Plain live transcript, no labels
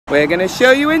We're gonna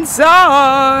show you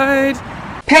inside.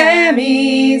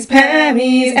 Pammy's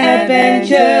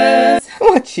Adventures.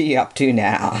 What's she up to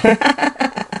now?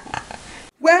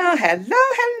 Well,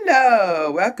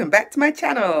 hello. Welcome back to my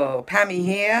channel. Pammy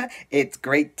here. It's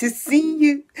great to see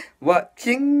you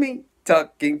watching me.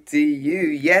 Talking to you.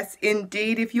 Yes,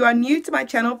 indeed. If you are new to my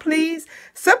channel, please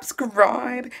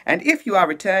subscribe. And if you are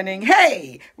returning,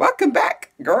 hey, welcome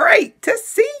back. Great to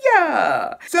see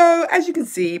ya. So, as you can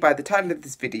see by the title of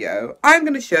this video, I'm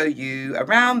going to show you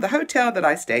around the hotel that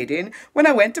I stayed in when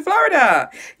I went to Florida.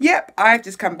 Yep, I've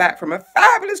just come back from a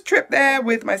fabulous trip there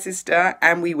with my sister,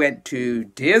 and we went to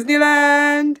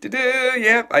Disneyland.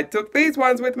 Yep, I took these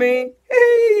ones with me.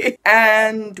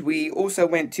 And we also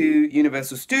went to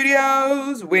Universal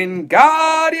Studios,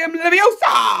 Wingardium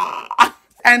Leviosa!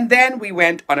 And then we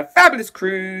went on a fabulous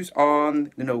cruise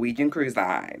on the Norwegian Cruise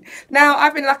Line. Now,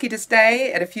 I've been lucky to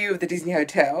stay at a few of the Disney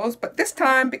hotels, but this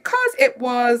time, because it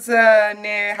was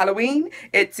near Halloween,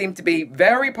 it seemed to be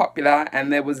very popular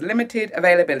and there was limited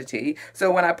availability. So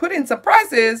when I put in some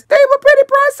prices, they were pretty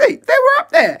pricey. They were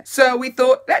up there. So we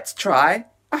thought, let's try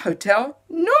a hotel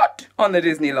not on the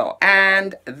Disney lot.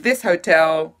 And this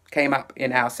hotel came up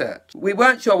in our search. We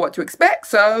weren't sure what to expect,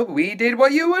 so we did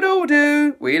what you would all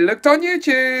do. We looked on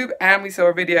YouTube and we saw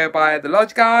a video by the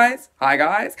Lodge guys. Hi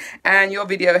guys. And your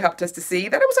video helped us to see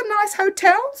that it was a nice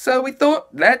hotel, so we thought,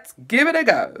 let's give it a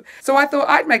go. So I thought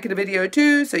I'd make it a video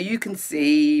too, so you can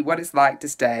see what it's like to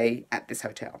stay at this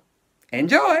hotel.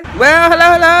 Enjoy! Well,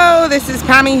 hello, this is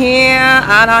Pammy here,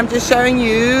 and I'm just showing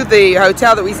you the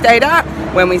hotel that we stayed at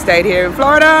when we stayed here in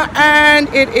Florida, and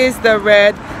it is the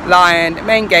Red Lion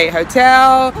Maingate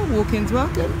Hotel. Walk-ins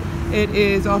welcome. It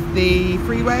is off the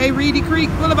freeway, Reedy Creek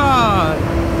Boulevard.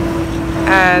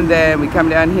 And then we come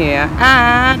down here,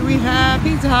 and we have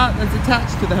Pizza Hut that's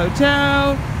attached to the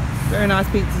hotel. Very nice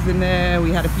pizzas in there.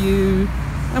 We had a few,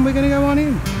 and we're going to go on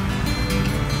in.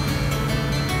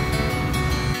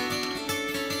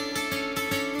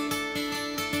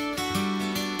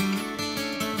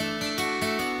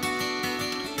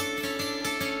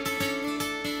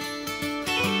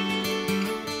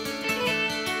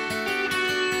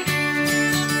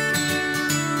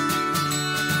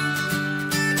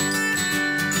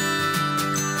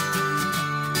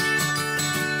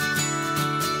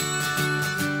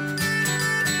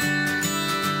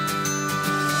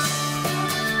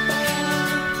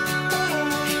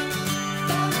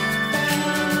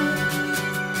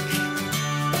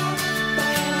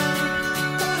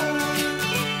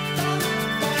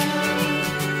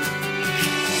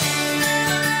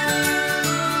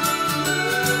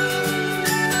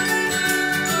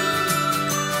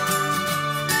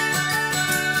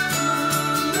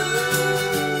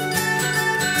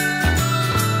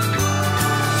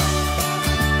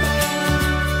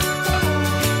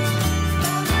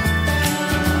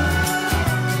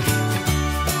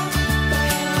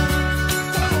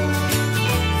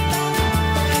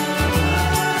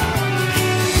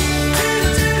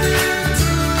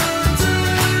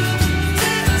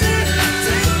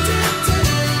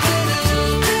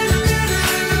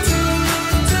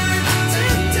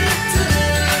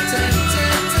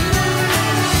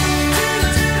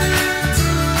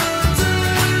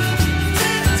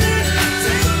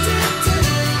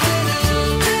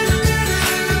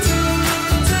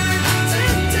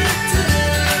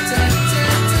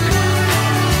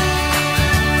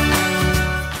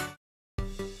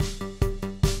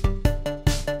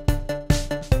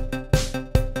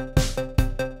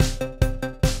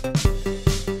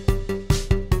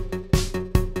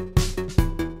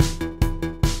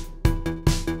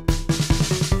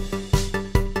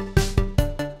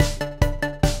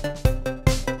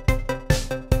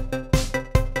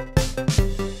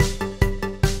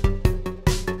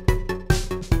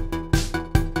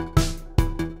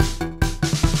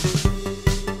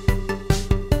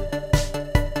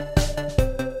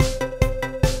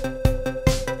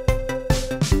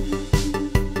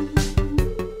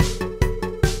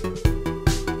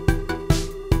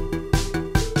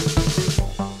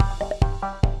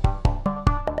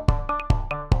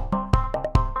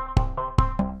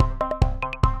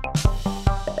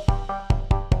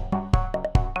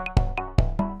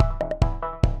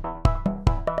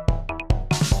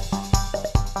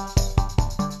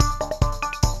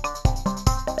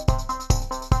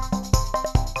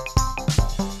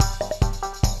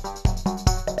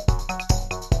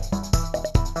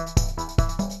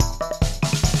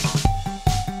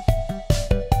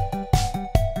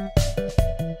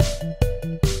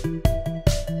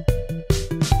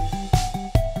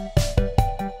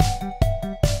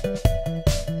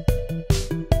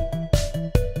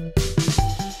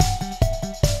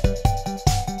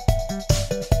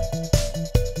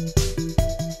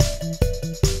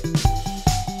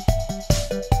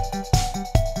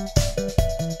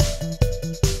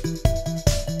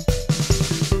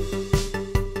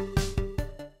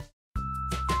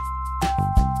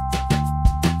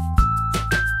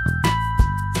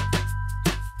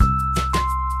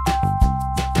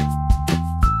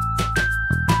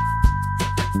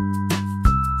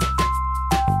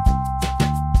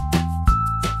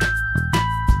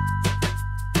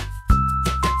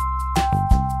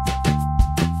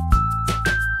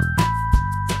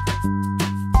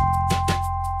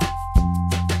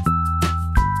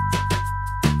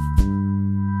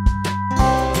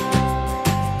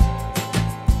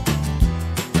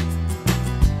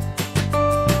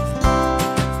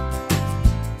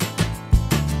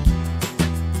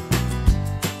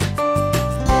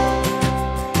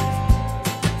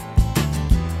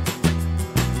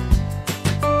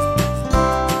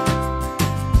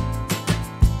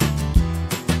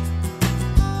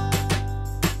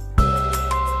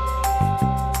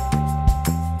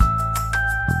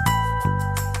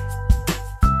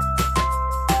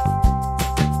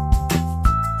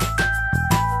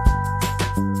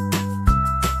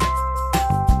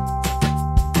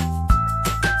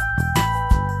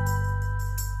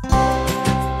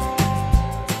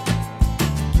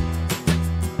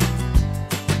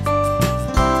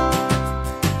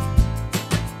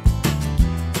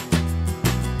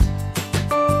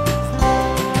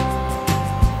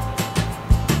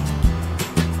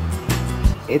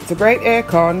 It's a great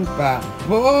aircon, but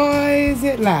boy is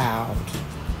it loud.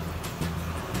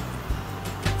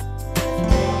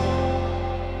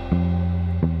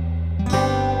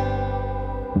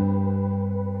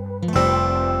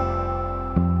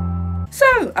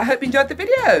 So, I hope you enjoyed the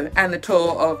video and the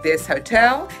tour of this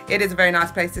hotel. It is a very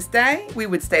nice place to stay. We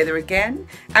would stay there again.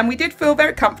 And we did feel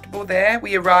very comfortable there.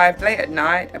 We arrived late at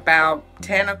night, about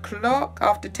 10 o'clock,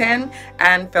 after 10,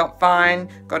 and felt fine.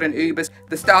 Got an Uber.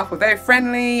 The staff were very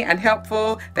friendly and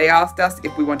helpful. They asked us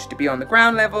if we wanted to be on the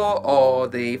ground level or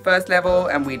the first level,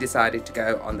 and we decided to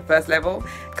go on the first level.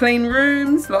 Clean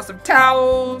rooms, lots of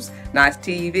towels, nice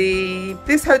TV.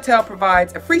 This hotel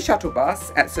provides a free shuttle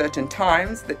bus at certain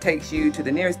times that takes you to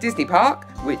the nearest Disney park,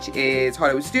 which is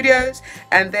Hollywood Studios,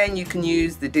 and then you can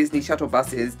use the Disney shuttle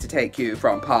buses to take you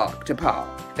from park to park.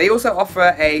 They also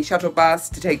offer a shuttle bus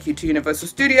to take you to Universal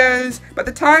Studios, but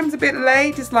the time's a bit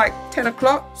late, it's like 10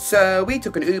 o'clock, so we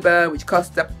took an Uber, which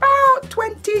costs about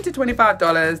 $20 to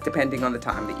 $25 depending on the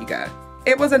time that you go.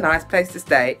 It was a nice place to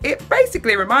stay. It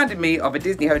basically reminded me of a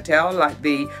Disney hotel like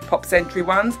the Pop Century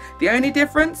ones. The only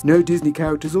difference, no Disney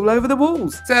characters all over the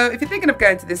walls. So if you're thinking of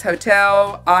going to this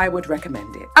hotel, I would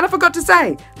recommend it. And I forgot to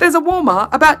say, there's a Walmart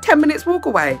about 10 minutes walk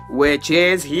away, which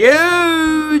is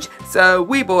huge. So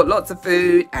we bought lots of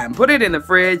food and put it in the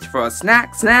fridge for a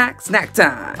snack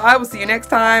time. I will see you next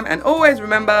time, and always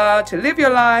remember to live your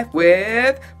life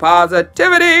with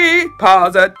positivity,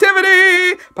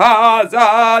 positivity,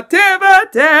 positivity.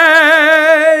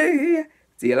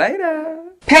 See you later.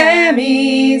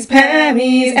 Pammy's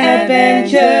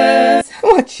Adventures.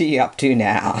 What's she up to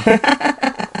now?